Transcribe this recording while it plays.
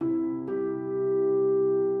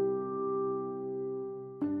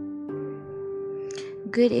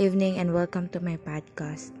Good evening and welcome to my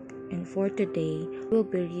podcast. And for today, we'll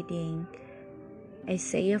be reading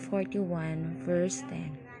Isaiah 41, verse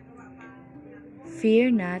 10.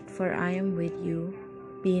 Fear not, for I am with you.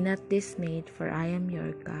 Be not dismayed, for I am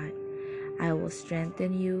your God. I will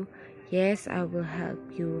strengthen you. Yes, I will help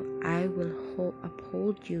you. I will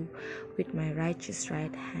uphold you with my righteous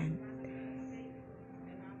right hand.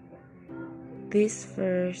 This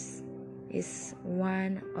verse is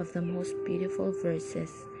one of the most beautiful verses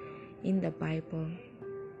in the Bible.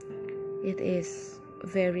 It is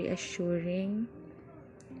very assuring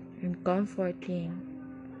and comforting,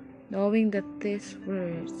 knowing that this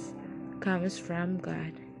verse comes from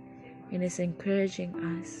God and is encouraging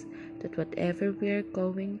us that whatever we are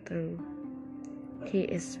going through, He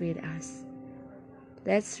is with us.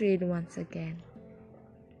 Let's read once again.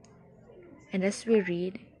 And as we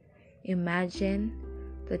read, imagine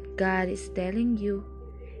that God is telling you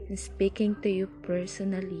and speaking to you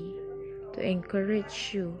personally to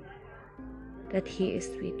encourage you that He is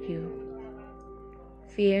with you.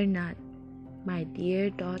 Fear not, my dear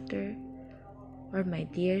daughter or my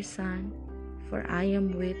dear son, for I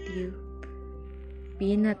am with you.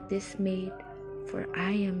 Be not dismayed, for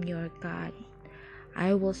I am your God.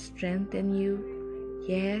 I will strengthen you.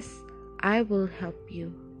 Yes, I will help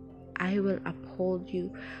you. I will uphold you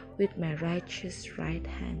with my righteous right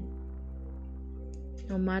hand.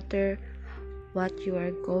 No matter what you are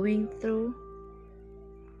going through,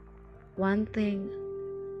 one thing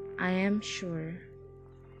I am sure,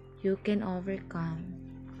 you can overcome,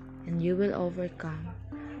 and you will overcome,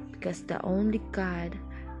 because the only God,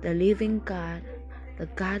 the living God, the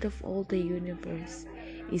God of all the universe,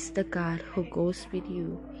 is the God who goes with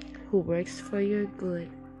you, who works for your good,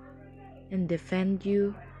 and defend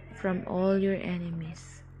you from all your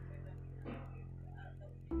enemies.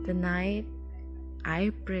 Tonight,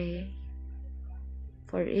 I pray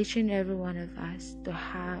for each and every one of us to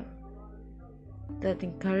have that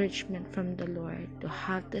encouragement from the Lord, to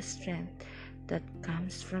have the strength that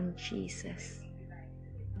comes from Jesus.